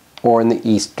direction or in the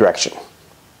east direction.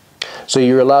 So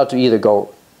you're allowed to either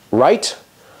go right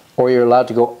or you're allowed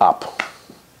to go up.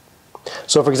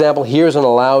 So for example, here's an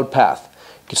allowed path.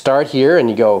 You start here and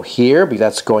you go here, because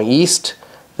that's going east,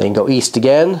 then go east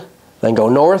again, then go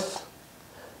north,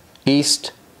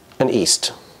 east, and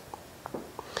east.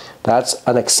 That's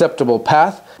an acceptable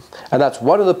path, and that's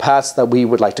one of the paths that we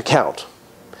would like to count.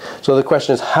 So the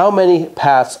question is, how many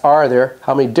paths are there,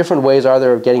 how many different ways are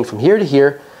there of getting from here to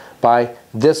here by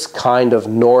this kind of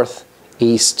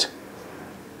northeast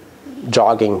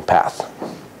jogging path?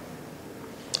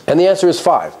 And the answer is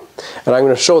 5, and I'm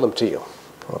going to show them to you.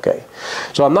 Okay,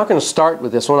 so I'm not going to start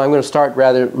with this one. I'm going to start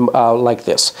rather like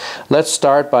this. Let's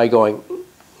start by going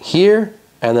here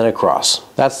and then across.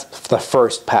 That's the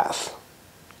first path.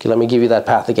 Okay, let me give you that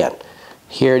path again.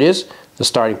 Here it is, the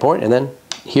starting point, and then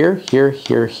here, here,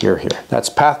 here, here, here. That's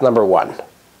path number 1.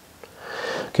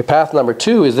 Okay, path number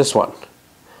 2 is this one.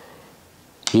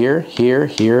 Here, here,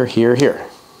 here, here, here.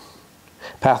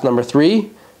 Path number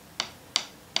 3,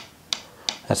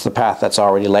 that's the path that's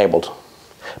already labeled.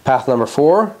 Path number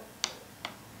 4,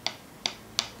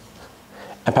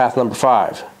 and path number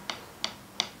 5.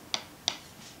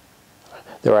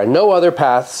 There are no other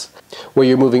paths where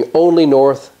you're moving only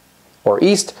north or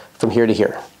east from here to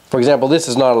here. For example, this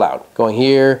is not allowed. Going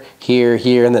here, here,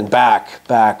 here, and then back,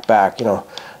 back, back. You know,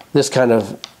 this kind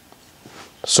of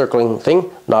circling thing,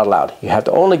 not allowed. You have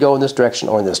to only go in this direction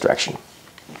or in this direction.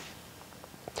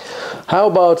 How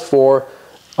about for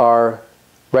our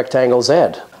rectangle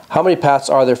Z? How many paths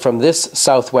are there from this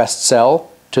southwest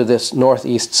cell to this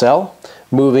northeast cell,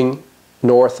 moving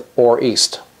north or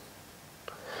east?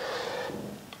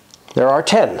 There are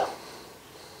 10.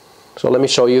 So let me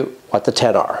show you what the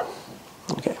 10 are.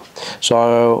 Okay,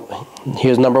 so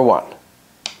here's number 1.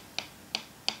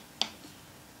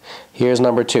 Here's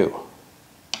number 2.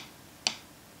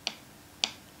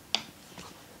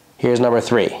 Here's number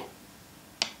 3.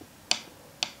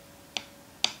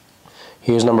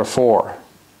 Here's number 4.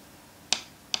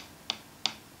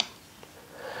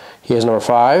 Here's number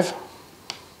 5.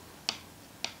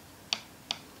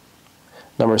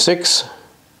 Number 6.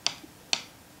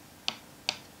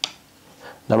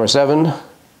 Number 7.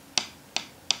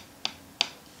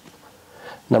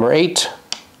 Number 8.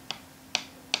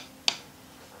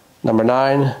 Number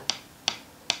 9.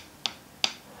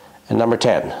 And number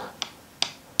 10.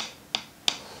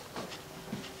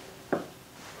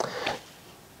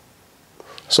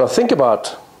 So think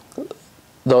about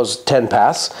those 10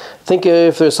 paths, think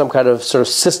if there's some kind of sort of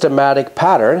systematic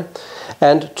pattern,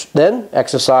 and then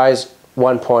exercise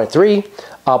 1.3,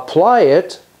 apply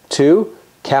it to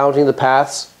counting the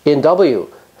paths in W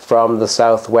from the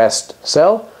southwest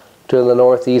cell to the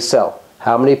northeast cell.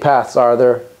 How many paths are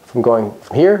there from going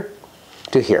from here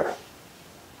to here?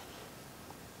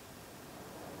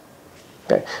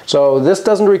 Okay, so this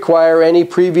doesn't require any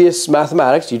previous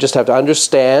mathematics. You just have to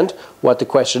understand what the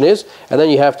question is, and then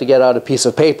you have to get out a piece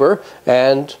of paper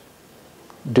and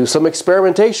do some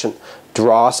experimentation.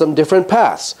 Draw some different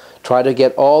paths. Try to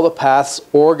get all the paths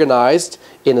organized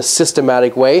in a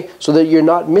systematic way so that you're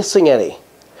not missing any,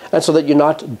 and so that you're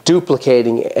not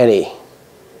duplicating any.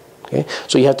 Okay,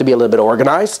 so you have to be a little bit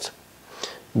organized.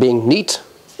 Being neat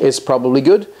is probably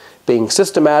good. Being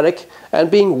systematic,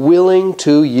 and being willing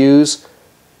to use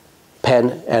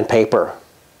pen and paper.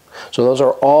 So those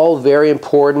are all very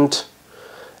important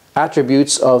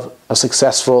attributes of a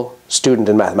successful student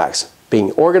in mathematics.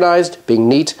 Being organized, being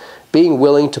neat, being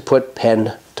willing to put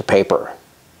pen to paper.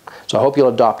 So I hope you'll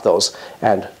adopt those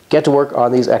and get to work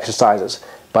on these exercises.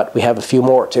 But we have a few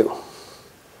more too.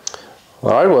 All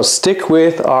right, we'll stick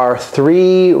with our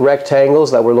 3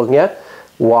 rectangles that we're looking at.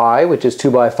 Y, which is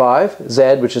 2 by 5,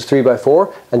 Z, which is 3 by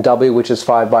 4, and W, which is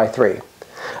 5 by 3.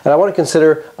 And I want to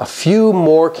consider a few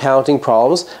more counting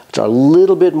problems which are a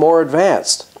little bit more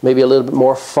advanced, maybe a little bit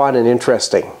more fun and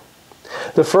interesting.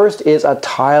 The first is a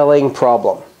tiling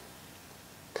problem.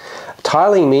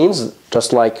 Tiling means,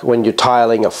 just like when you're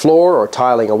tiling a floor or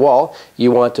tiling a wall,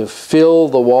 you want to fill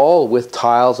the wall with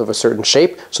tiles of a certain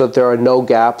shape so that there are no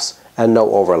gaps and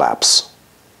no overlaps.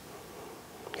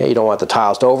 Okay, you don't want the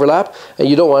tiles to overlap, and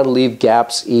you don't want to leave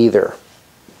gaps either.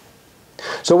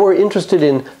 So we're interested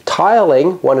in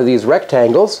tiling one of these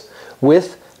rectangles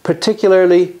with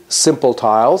particularly simple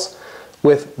tiles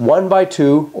with 1 by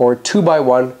 2 or 2 by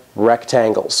 1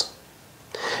 rectangles.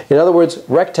 In other words,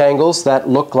 rectangles that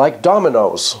look like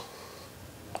dominoes.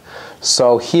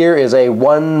 So here is a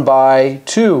 1 by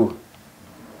 2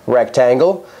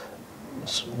 rectangle.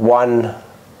 It's 1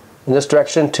 in this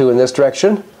direction, 2 in this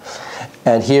direction.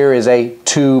 And here is a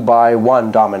 2 by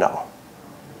 1 domino.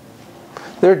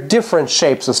 They're different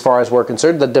shapes as far as we're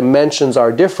concerned. The dimensions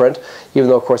are different, even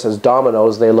though, of course, as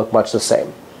dominoes, they look much the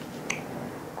same.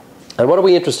 And what are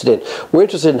we interested in? We're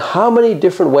interested in how many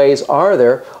different ways are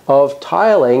there of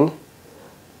tiling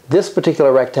this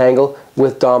particular rectangle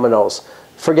with dominoes.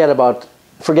 Forgetting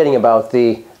about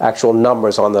the actual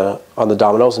numbers on the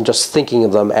dominoes and just thinking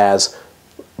of them as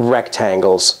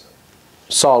rectangles,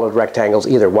 solid rectangles,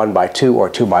 either 1 by 2 or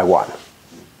 2 by 1.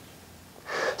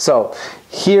 So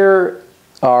here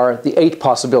are the 8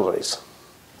 possibilities.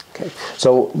 Okay.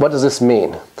 So what does this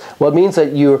mean? Well, it means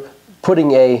that you're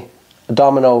putting a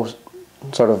domino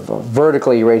sort of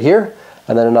vertically right here,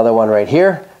 and then another one right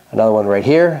here, another one right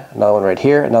here, another one right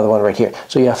here, another one right here.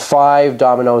 So you have 5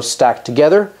 dominoes stacked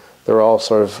together. They're all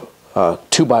sort of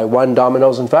 2 by 1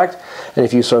 dominoes, in fact. And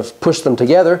if you sort of push them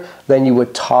together, then you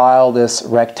would tile this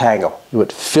rectangle. You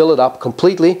would fill it up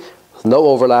completely with no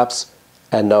overlaps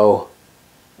and no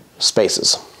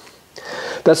spaces.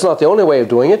 That's not the only way of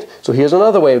doing it, so here's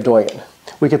another way of doing it.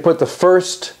 We could put the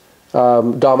first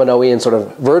domino in sort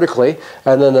of vertically,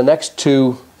 and then the next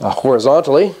 2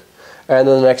 horizontally, and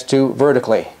then the next 2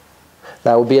 vertically.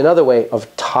 That would be another way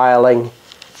of tiling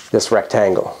this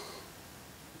rectangle.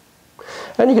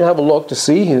 And you can have a look to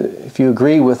see if you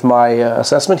agree with my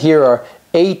assessment. Here are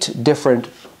 8 different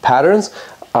patterns.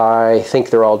 I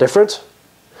think they're all different,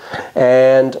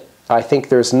 and I think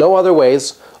there's no other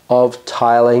ways of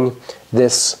tiling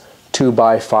this 2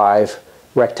 by 5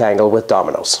 rectangle with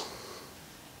dominoes.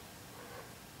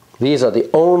 These are the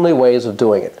only ways of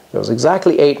doing it. There's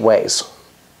exactly 8 ways.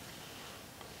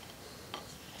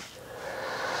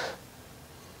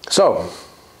 So,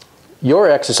 your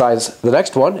exercise, the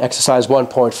next one, exercise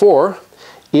 1.4,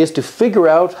 is to figure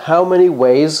out how many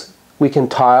ways we can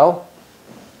tile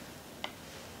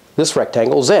this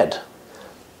rectangle Z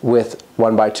with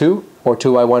 1 by 2 or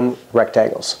 2 by 1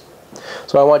 rectangles.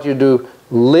 So I want you to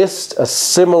list a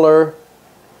similar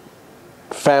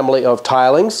family of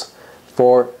tilings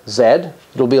for Z.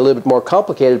 It'll be a little bit more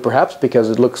complicated perhaps because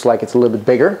it looks like it's a little bit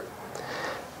bigger.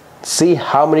 See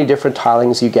how many different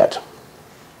tilings you get.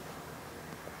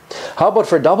 How about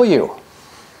for W?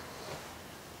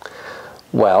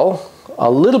 Well,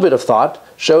 a little bit of thought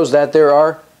shows that there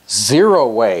are 0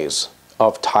 ways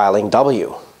of tiling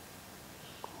W.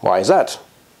 Why is that?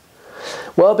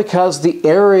 Well, because the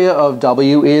area of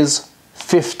W is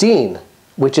 15,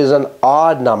 which is an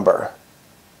odd number.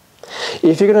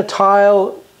 If you're going to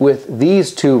tile with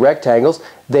these 2 rectangles,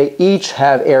 they each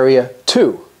have area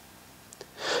 2.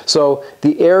 So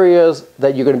the areas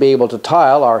that you're going to be able to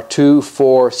tile are 2,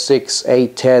 4, 6,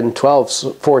 8, 10,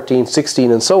 12, 14,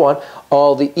 16, and so on,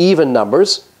 all the even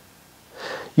numbers.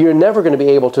 You're never going to be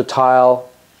able to tile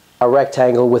a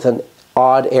rectangle with an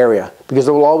odd area because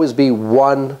there will always be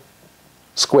one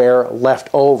square left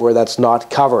over that's not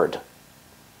covered.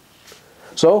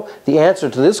 So the answer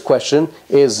to this question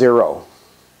is 0.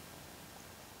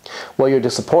 Well, you're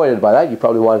disappointed by that. You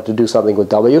probably wanted to do something with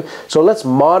W. So let's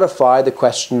modify the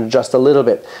question just a little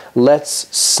bit. Let's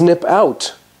snip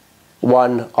out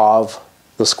one of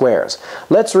the squares.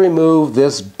 Let's remove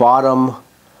this bottom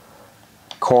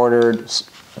cornered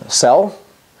cell.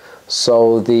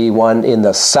 So the one in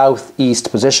the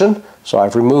southeast position. So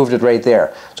I've removed it right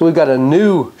there. So we've got a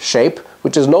new shape,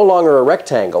 which is no longer a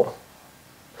rectangle.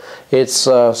 It's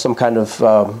some kind of,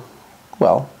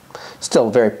 well, still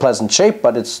a very pleasant shape,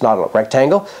 but it's not a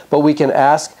rectangle. But we can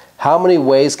ask, how many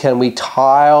ways can we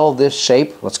tile this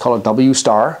shape, let's call it W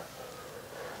star,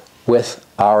 with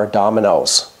our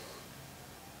dominoes?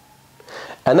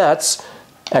 And that's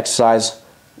exercise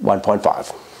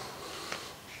 1.5.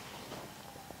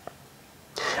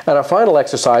 And our final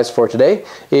exercise for today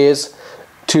is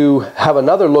to have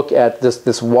another look at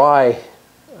this Y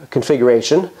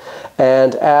configuration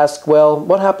and ask, well,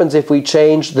 what happens if we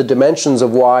change the dimensions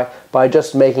of Y by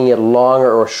just making it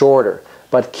longer or shorter,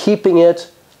 but keeping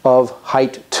it of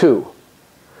height 2?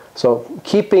 So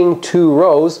keeping 2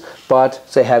 rows, but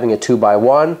say having a 2 by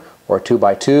 1 or 2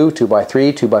 by 2, 2 by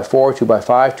 3, 2 by 4, 2 by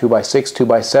 5, 2 by 6, 2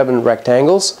 by 7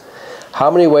 rectangles.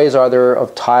 How many ways are there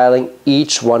of tiling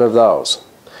each one of those?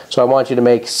 So I want you to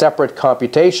make separate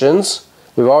computations.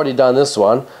 We've already done this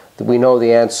one. We know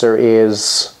the answer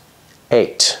is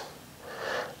 8.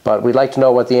 But we'd like to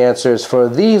know what the answers for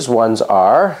these ones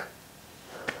are.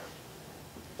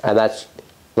 And that's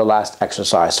the last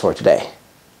exercise for today.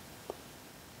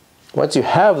 Once you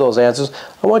have those answers,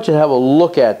 I want you to have a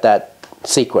look at that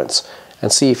sequence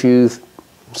and see if you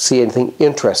see anything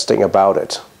interesting about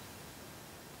it.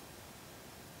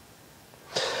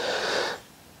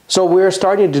 So we're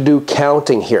starting to do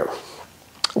counting here.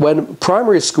 When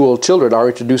primary school children are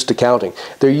introduced to counting,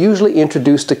 they're usually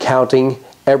introduced to counting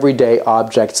everyday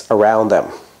objects around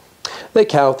them. They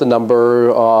count the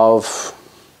number of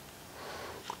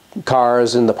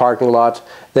cars in the parking lot,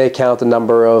 they count the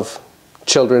number of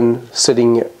children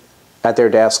sitting at their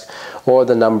desk, or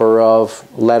the number of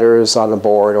letters on a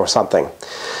board or something.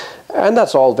 And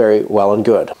that's all very well and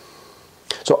good.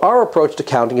 So our approach to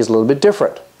counting is a little bit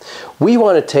different. We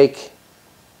want to take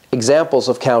examples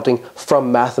of counting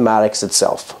from mathematics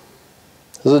itself.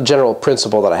 This is a general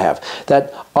principle that I have,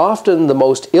 that often the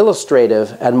most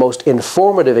illustrative and most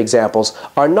informative examples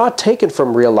are not taken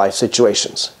from real life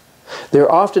situations.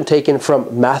 They're often taken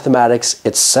from mathematics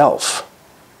itself.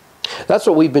 That's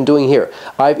what we've been doing here.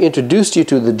 I've introduced you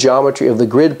to the geometry of the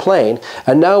grid plane,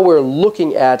 and now we're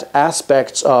looking at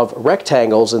aspects of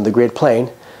rectangles in the grid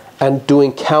plane and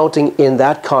doing counting in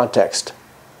that context.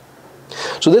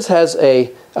 So this has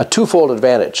a twofold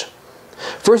advantage.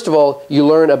 First of all, you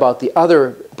learn about the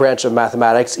other branch of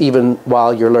mathematics even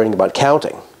while you're learning about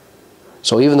counting.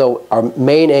 So even though our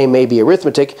main aim may be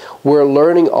arithmetic, we're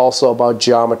learning also about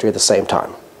geometry at the same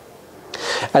time.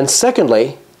 And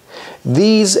secondly,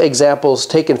 these examples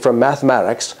taken from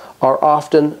mathematics are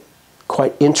often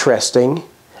quite interesting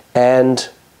and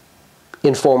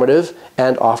informative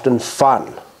and often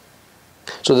fun.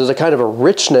 So there's a kind of a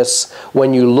richness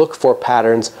when you look for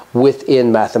patterns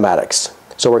within mathematics.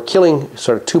 So we're killing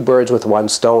sort of two birds with one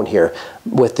stone here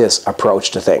with this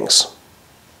approach to things.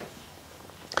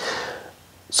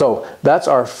 So that's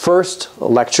our first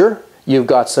lecture. You've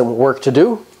got some work to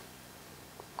do.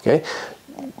 Okay.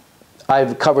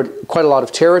 I've covered quite a lot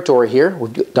of territory here.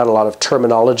 We've done a lot of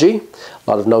terminology, a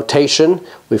lot of notation.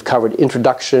 We've covered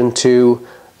introduction to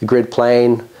the grid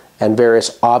plane and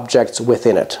various objects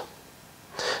within it.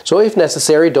 So if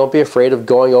necessary, don't be afraid of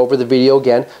going over the video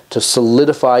again to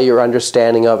solidify your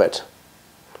understanding of it.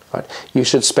 Right. You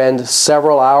should spend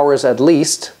several hours at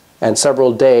least and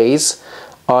several days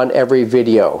on every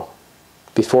video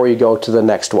before you go to the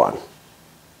next one.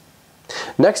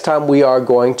 Next time we are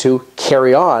going to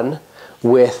carry on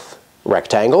with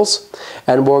rectangles,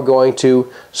 and we're going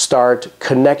to start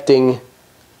connecting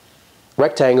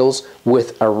rectangles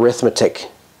with arithmetic.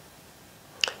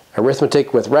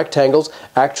 Arithmetic with rectangles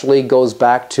actually goes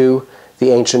back to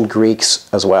the ancient Greeks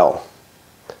as well.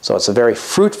 So it's a very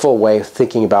fruitful way of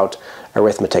thinking about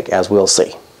arithmetic, as we'll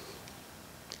see.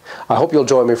 I hope you'll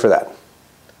join me for that.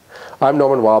 I'm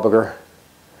Norman Wildberger.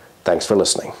 Thanks for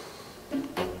listening.